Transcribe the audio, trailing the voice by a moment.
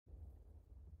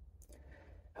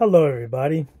Hello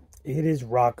everybody, it is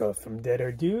Rocka from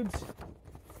Deader Dudes,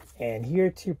 and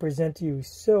here to present to you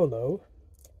solo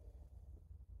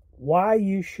why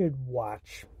you should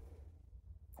watch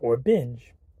or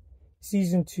binge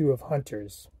Season 2 of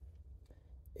Hunters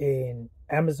in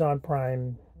Amazon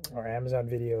Prime or Amazon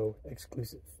Video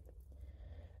exclusive.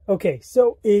 Okay,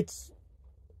 so it's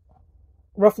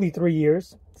roughly 3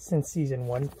 years since Season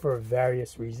 1 for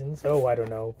various reasons. I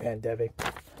don't know, pandemic,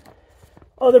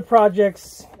 other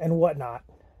projects, and whatnot.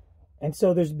 And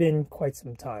so there's been quite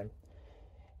some time.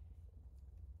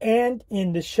 And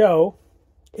in the show,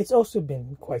 it's also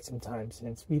been quite some time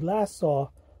since we last saw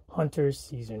Hunters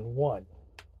Season 1.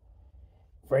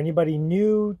 For anybody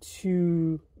new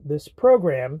to this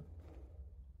program,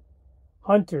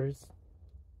 Hunters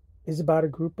is about a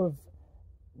group of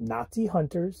Nazi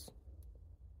hunters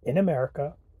in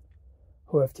America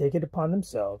who have taken it upon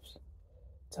themselves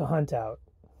to hunt out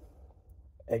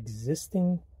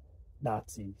existing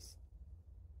Nazis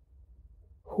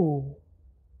who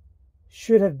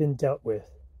should have been dealt with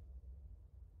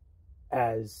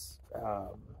as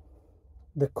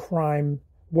the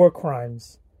war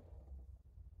crimes,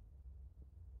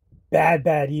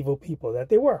 bad, evil people that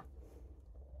they were.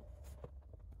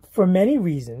 For many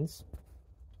reasons,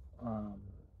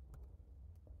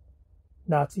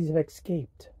 Nazis have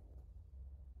escaped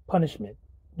punishment,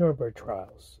 Nuremberg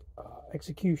trials,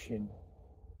 execution,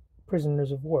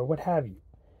 prisoners of war, what have you.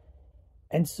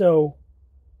 And so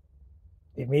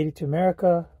they made it to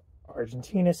America,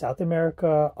 Argentina, South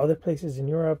America, other places in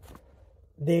Europe.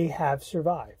 They have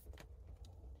survived.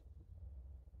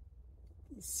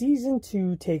 Season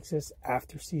 2 takes us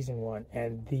after Season 1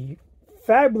 and the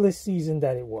fabulous season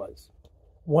that it was.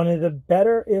 One of the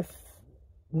better, if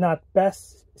not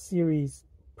best, series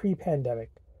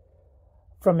pre-pandemic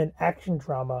from an action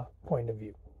drama point of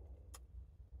view.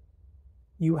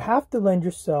 You have to lend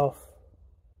yourself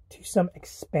to some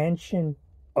expansion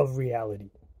of reality.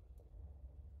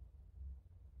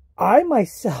 I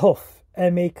myself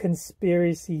am a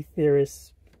conspiracy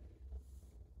theorist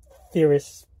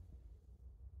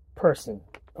person.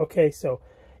 Okay, so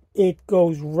it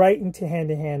goes right into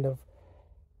hand in hand of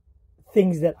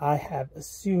things that I have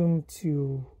assumed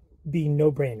to be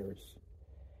no-brainers.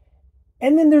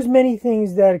 And then there's many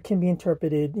things that can be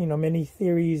interpreted, many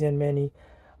theories and many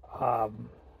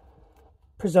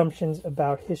presumptions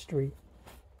about history,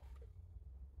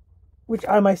 which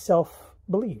I myself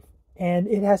believe. And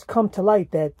it has come to light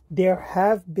that there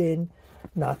have been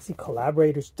Nazi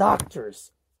collaborators,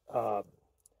 doctors,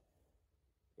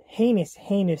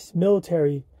 heinous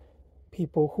military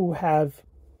people who have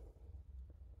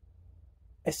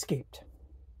escaped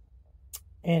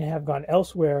and have gone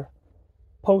elsewhere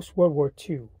post-World War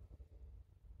II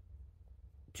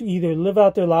to either live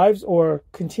out their lives or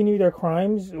continue their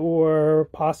crimes or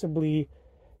possibly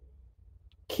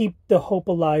keep the hope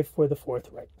alive for the Fourth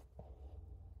Reich.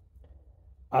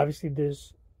 Obviously,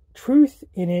 there's truth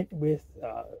in it with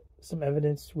some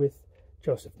evidence with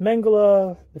Joseph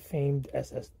Mengele, the famed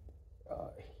SS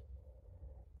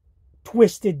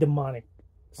twisted demonic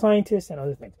scientist, and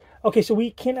other things. Okay, so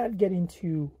we cannot get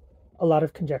into a lot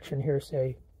of conjecture and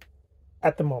hearsay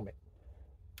at the moment.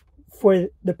 For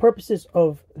the purposes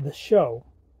of the show,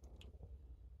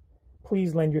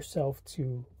 please lend yourself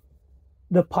to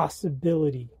the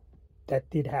possibility that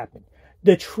did happen.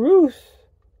 The truth,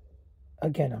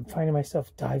 again, I'm finding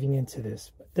myself diving into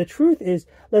this. But the truth is,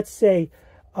 let's say,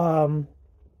 in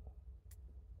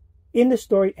the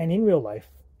story and in real life,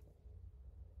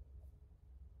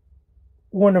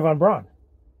 Werner von Braun,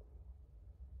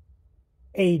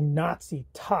 a Nazi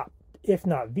top, if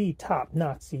not the top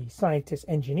Nazi scientist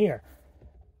engineer,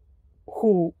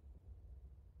 who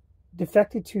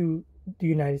defected to the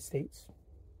United States,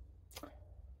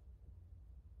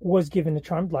 was given a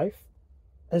charmed life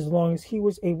as long as he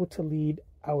was able to lead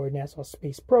our NASA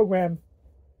space program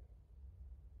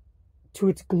to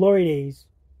its glory days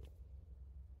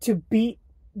to beat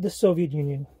the Soviet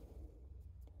Union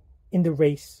in the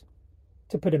race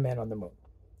to put a man on the moon.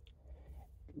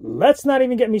 Let's not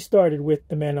even get me started with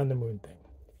the man on the moon thing.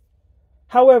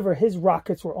 However, his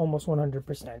rockets were almost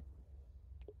 100%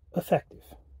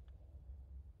 effective.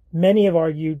 Many have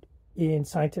argued in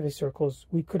scientific circles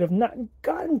we could have not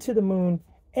gotten to the moon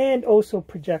and also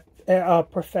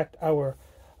perfect our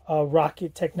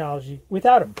rocket technology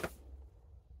without him.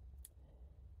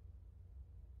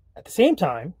 At the same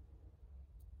time,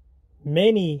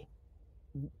 many,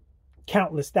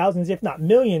 countless thousands, if not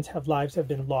millions, of lives have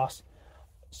been lost.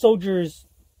 Soldiers,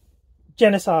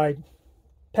 genocide,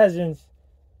 peasants,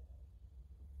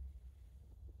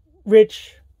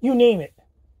 rich, you name it,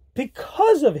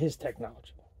 because of his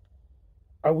technology.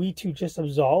 Are we to just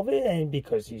absolve it and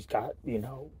because he's got,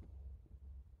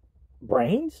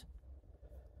 brains?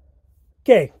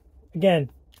 Okay, again,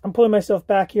 I'm pulling myself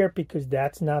back here because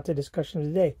that's not the discussion of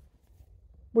the day.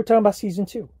 We're talking about season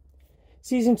 2.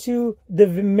 Season 2, the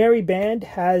Merry Band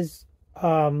has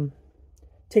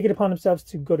taken upon themselves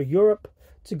to go to Europe,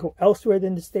 to go elsewhere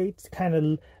than the States, to kind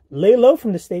of lay low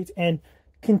from the States and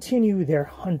continue their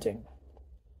hunting.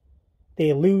 They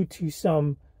allude to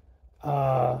some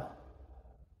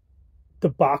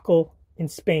debacle in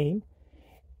Spain.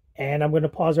 And I'm going to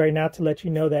pause right now to let you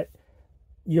know that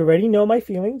you already know my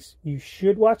feelings. You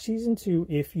should watch season 2.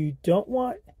 If you don't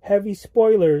want heavy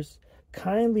spoilers,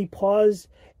 kindly pause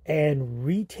and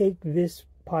retake this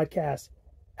podcast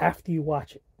after you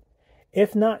watch it.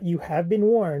 If not, you have been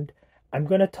warned. I'm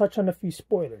going to touch on a few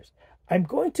spoilers. I'm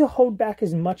going to hold back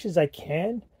as much as I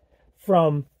can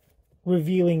from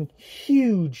revealing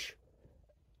huge,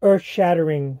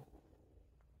 earth-shattering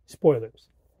spoilers.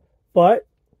 But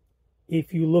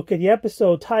if you look at the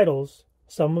episode titles,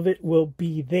 some of it will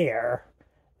be there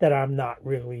that I'm not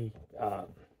really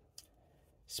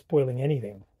spoiling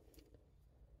anything.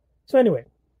 So anyway,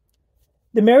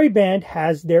 the Merry Band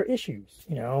has their issues.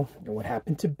 What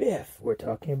happened to Biff? We're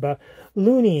talking about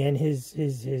Looney and his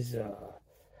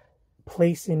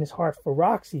place in his heart for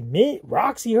Roxy.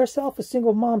 Roxy herself, a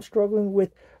single mom struggling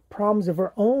with problems of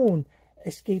her own,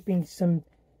 escaping some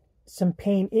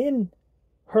pain in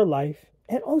her life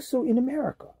and also in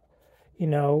America.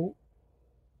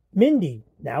 Mindy,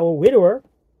 now a widow,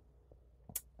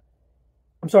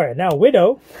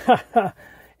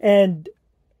 and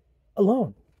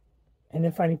alone, and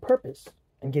then finding purpose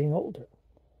and getting older.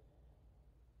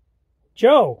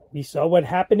 Joe, we saw what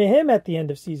happened to him at the end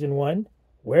of season 1.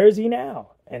 Where is he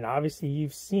now? And obviously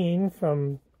you've seen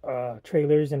from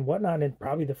trailers and whatnot, and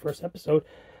probably the first episode,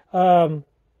 the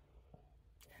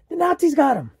Nazis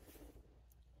got him.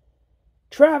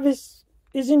 Travis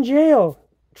is in jail,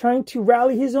 trying to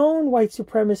rally his own white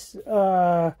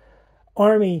supremacist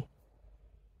army.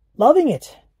 Loving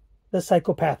it, the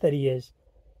psychopath that he is.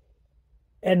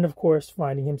 And of course,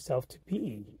 finding himself to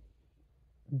be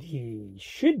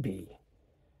should be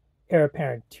heir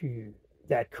apparent to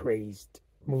that crazed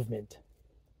movement.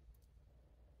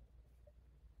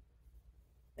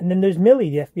 And then there's Millie,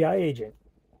 the FBI agent.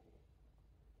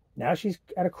 Now she's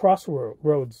at a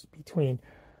crossroads between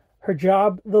her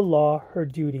job, the law, her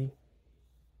duty,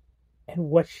 and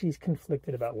what she's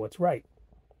conflicted about what's right.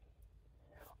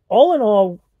 All in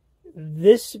all,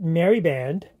 this Merry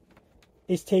Band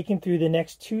is taken through the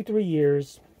next 2-3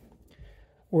 years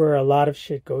where a lot of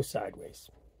shit goes sideways.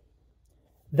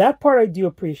 That part I do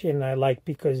appreciate and I like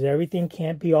because everything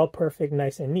can't be all perfect,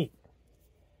 nice, and neat.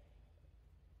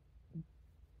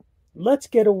 Let's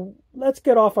get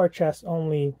off our chest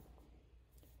only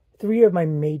 3 of my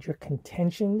major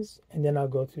contentions, and then I'll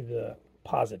go through the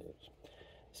positives.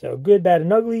 So good, bad,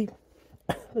 and ugly.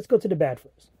 Let's go to the bad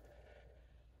first.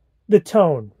 The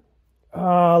tone.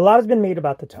 A lot has been made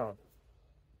about the tone.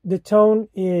 The tone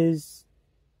is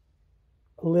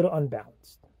a little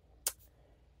unbalanced.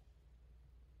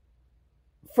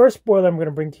 First spoiler I'm going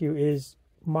to bring to you is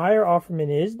Meyer Offerman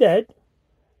is dead,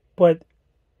 but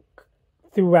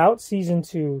throughout season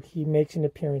 2, he makes an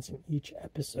appearance in each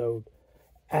episode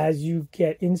as you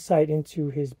get insight into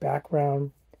his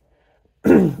background,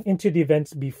 into the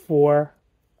events before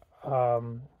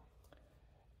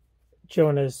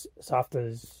Jonas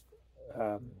Safta's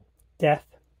death,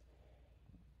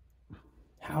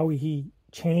 how he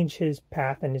changed his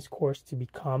path and his course to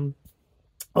become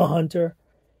a hunter.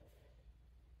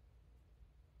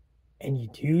 And you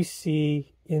do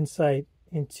see insight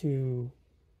into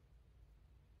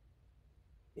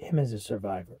him as a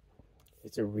survivor.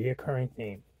 It's a reoccurring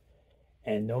theme.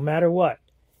 And no matter what,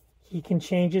 he can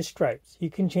change his stripes.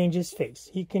 He can change his face.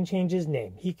 He can change his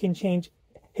name. He can change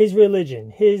his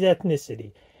religion, his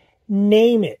ethnicity.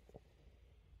 Name it.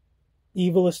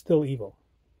 Evil is still evil.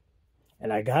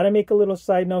 And I got to make a little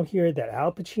side note here that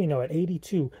Al Pacino at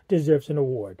 82 deserves an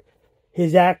award.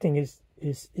 His acting is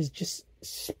just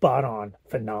spot on,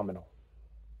 phenomenal.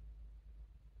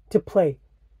 To play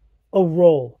a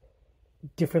role,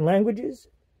 different languages,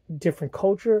 different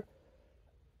culture,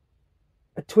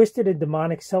 a twisted and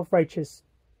demonic, self-righteous,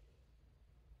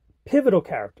 pivotal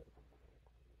character,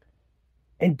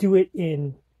 and do it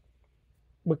in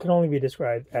what can only be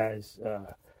described as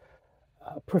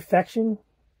perfection,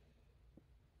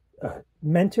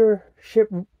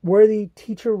 mentorship worthy,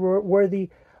 teacher worthy,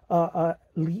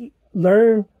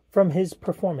 learn from his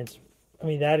performance. I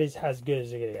mean, that is as good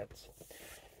as it gets.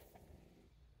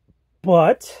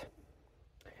 But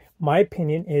my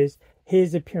opinion is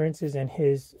his appearances and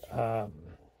his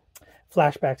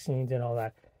flashback scenes and all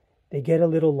that, they get a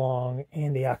little long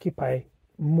and they occupy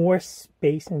more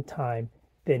space and time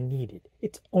than needed.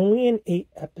 It's only an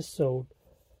 8-episode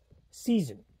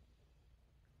season.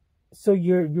 So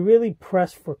you're really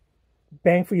pressed for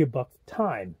bang for your buck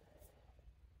time.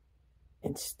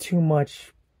 It's too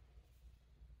much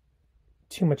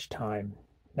time,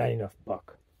 not enough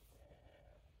buck.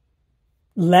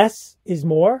 Less is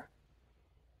more,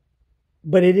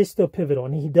 but it is still pivotal.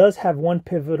 And he does have one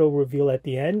pivotal reveal at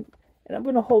the end, and I'm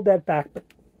going to hold that back. But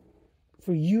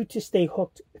for you to stay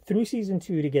hooked through season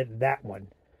 2 to get that one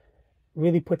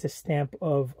really puts a stamp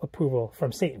of approval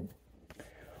from Satan.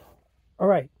 All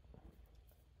right.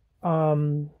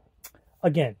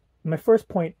 Again, my first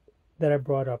point that I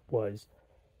brought up was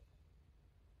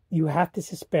you have to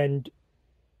suspend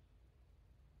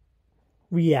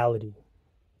reality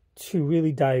to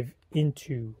really dive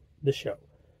into the show.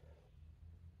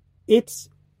 It's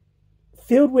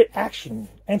filled with action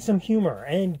and some humor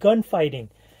and gunfighting,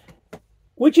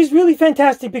 which is really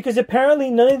fantastic because apparently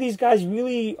none of these guys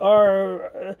really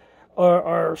are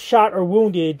shot or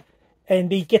wounded, and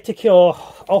they get to kill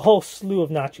a whole slew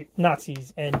of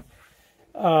Nazis. And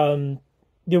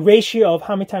the ratio of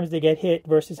how many times they get hit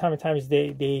versus how many times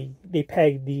they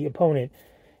peg the opponent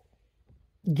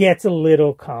gets a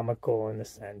little comical in a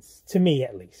sense, to me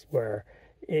at least, where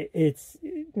it's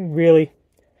really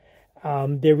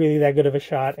they're really that good of a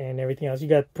shot and everything else. You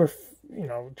got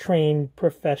trained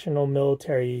professional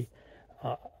military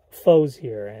foes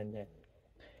here, and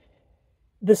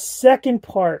the second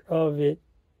part of it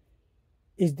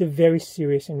is the very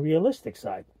serious and realistic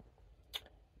side.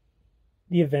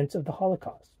 The events of the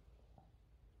Holocaust.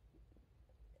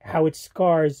 How it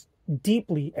scars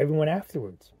deeply everyone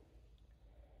afterwards.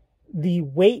 The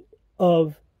weight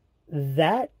of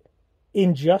that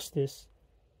injustice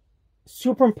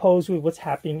superimposed with what's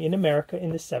happening in America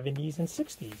in the 70s and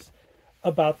 60s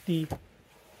about the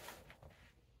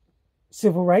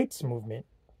civil rights movement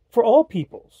for all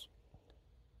peoples.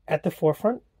 At the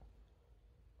forefront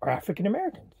are African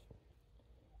Americans,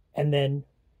 and then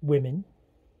women,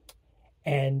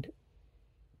 and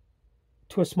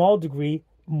to a small degree,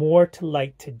 more to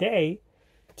light today,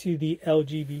 to the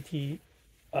LGBT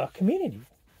community.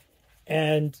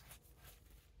 And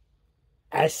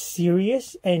as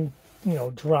serious and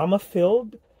drama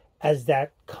filled as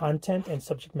that content and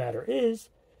subject matter is,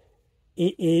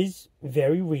 it is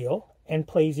very real and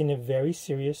plays in a very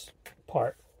serious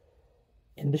part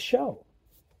in the show.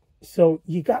 So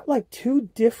you got like two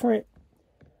different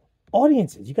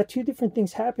audiences. You got two different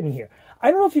things happening here.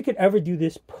 I don't know if you could ever do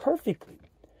this perfectly,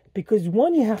 because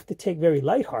one you have to take very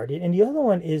lighthearted, and the other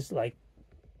one is like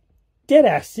dead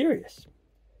ass serious.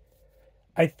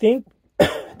 I think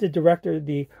the director,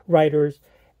 the writers,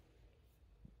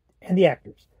 and the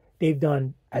actors, they've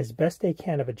done as best they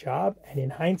can of a job. And in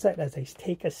hindsight, as I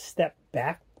take a step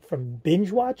back from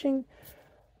binge watching,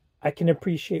 I can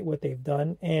appreciate what they've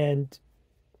done, and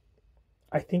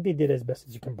I think they did as best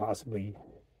as you can possibly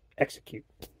execute.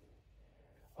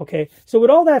 Okay, so with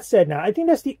all that said, now I think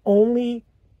that's the only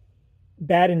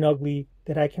bad and ugly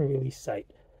that I can really cite.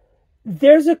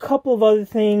 There's a couple of other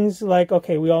things, like,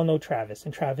 okay, we all know Travis,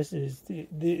 and Travis is the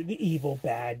evil,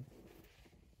 bad,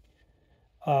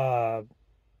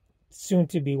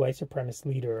 soon-to-be white supremacist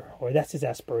leader, or that's his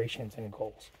aspirations and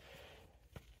goals.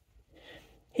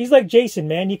 He's like Jason,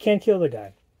 man. You can't kill the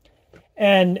guy.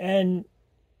 And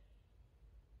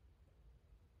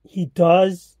he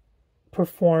does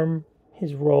perform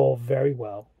his role very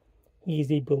well.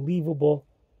 He's a believable,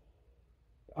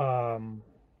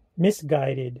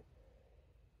 misguided,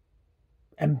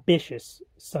 ambitious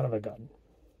son of a gun.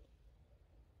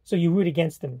 So you root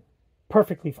against him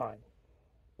perfectly fine.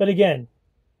 But again,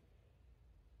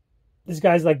 this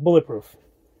guy's like bulletproof.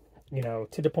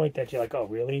 To the point that you're like, oh,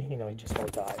 really? He just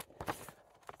won't die.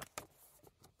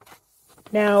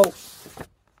 Now,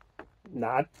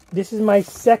 this is my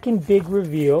second big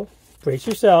reveal. Brace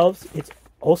yourselves. It's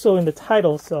also in the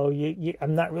title, so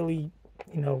I'm not really,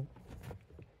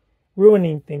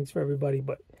 ruining things for everybody.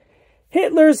 But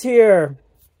Hitler's here.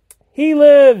 He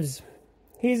lives.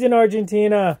 He's in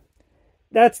Argentina.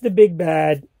 That's the big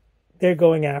bad. They're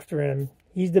going after him.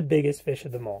 He's the biggest fish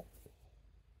of them all.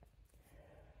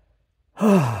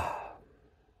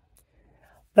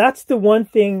 That's the one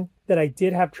thing that I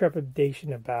did have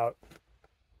trepidation about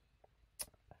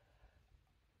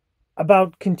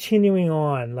continuing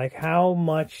on. Like, how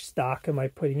much stock am I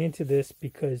putting into this?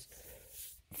 Because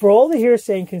for all the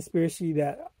hearsay and conspiracy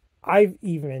that I've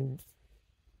even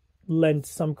lent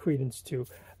some credence to,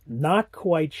 not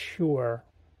quite sure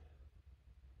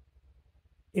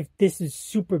if this is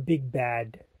super big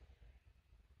bad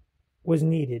was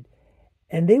needed.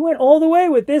 And they went all the way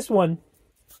with this one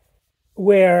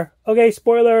where, okay,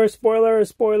 spoiler, spoiler,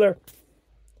 spoiler.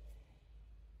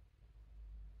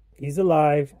 He's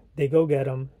alive. They go get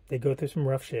him. They go through some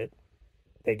rough shit.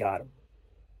 They got him.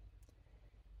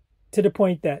 To the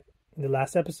point that in the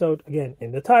last episode, again,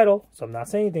 in the title, so I'm not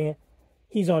saying anything,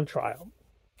 he's on trial.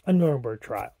 A Nuremberg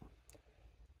trial.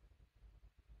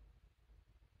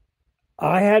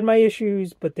 I had my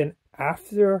issues, but then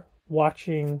after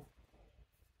watching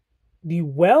the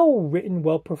well-written,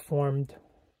 well-performed,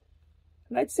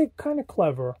 and I'd say kind of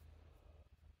clever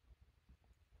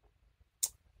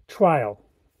trial,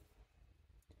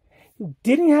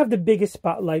 didn't have the biggest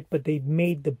spotlight, but they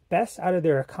made the best out of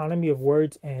their economy of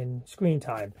words and screen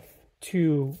time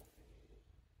to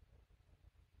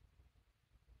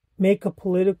make a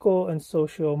political and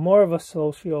social, more of a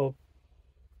social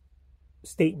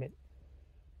statement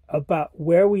about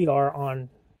where we are on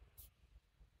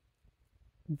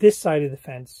this side of the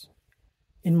fence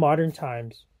in modern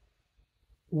times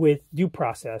with due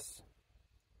process,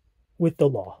 with the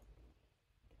law.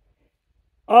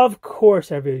 Of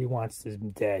course, everybody wants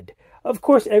him dead. Of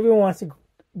course, everyone wants to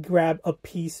grab a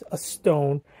piece, a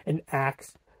stone, an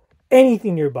axe,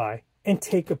 anything nearby, and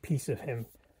take a piece of him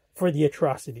for the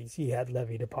atrocities he had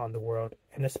levied upon the world,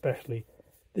 and especially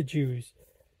the Jews,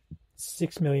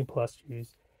 6 million plus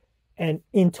Jews, and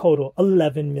in total,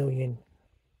 11 million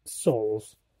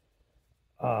souls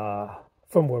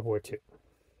from World War II.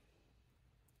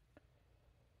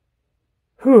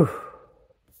 Whew.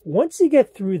 Once you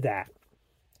get through that,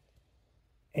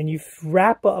 and you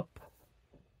wrap up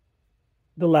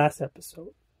the last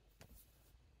episode,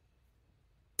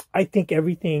 I think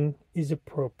everything is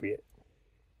appropriate.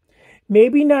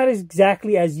 Maybe not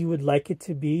exactly as you would like it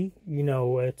to be. You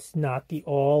know, it's not the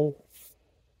all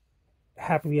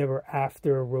happily ever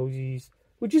after rosies,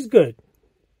 which is good.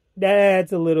 That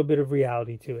adds a little bit of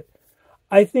reality to it.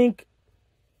 I think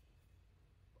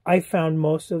I found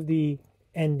most of the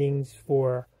endings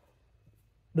for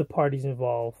the parties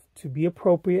involved to be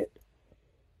appropriate.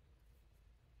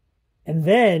 And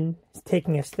then,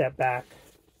 taking a step back,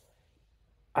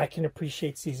 I can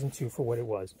appreciate season 2 for what it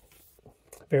was.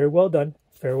 Very well done.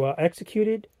 Very well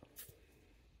executed.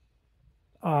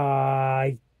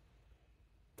 Obviously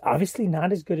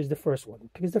not as good as the first one,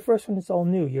 because the first one is all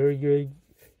new.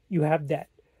 You have that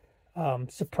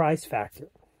surprise factor.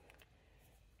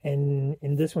 And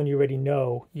in this one, you already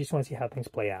know. You just want to see how things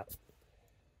play out.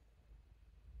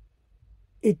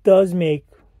 It does make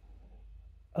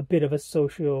a bit of a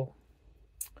social,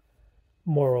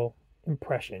 moral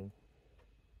impression.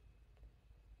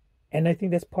 And I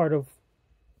think that's part of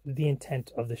the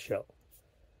intent of the show.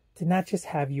 To not just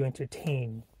have you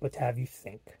entertain, but to have you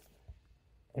think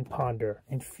and ponder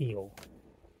and feel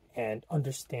and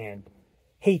understand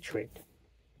hatred.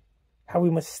 How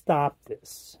we must stop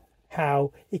this.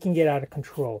 How it can get out of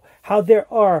control. How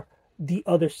there are the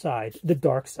other side, the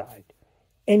dark side.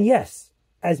 And yes,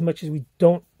 as much as we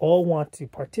don't all want to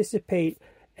participate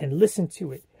and listen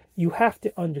to it, you have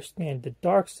to understand the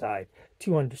dark side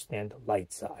to understand the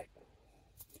light side.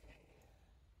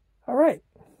 All right.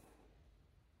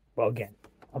 Well, again,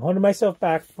 I'm holding myself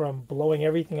back from blowing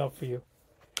everything up for you.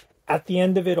 At the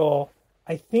end of it all,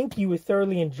 I think you would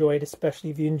thoroughly enjoy it,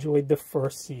 especially if you enjoyed the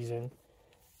first season.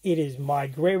 It is my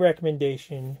great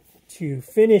recommendation to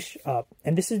finish up.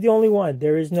 And this is the only one.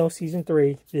 There is no season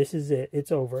 3. This is it.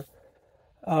 It's over.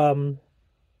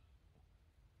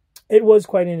 It was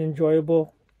quite an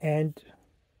enjoyable and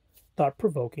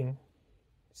thought-provoking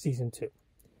season 2.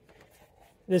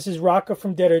 This is Rocka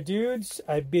from Deader Dudes.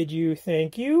 I bid you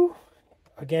thank you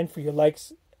again for your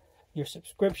likes, your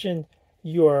subscription,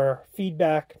 your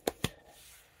feedback.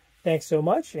 Thanks so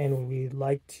much, and we'd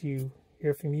like to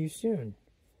hear from you soon.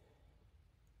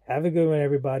 Have a good one,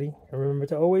 everybody. And remember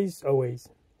to always, always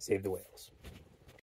save the whales.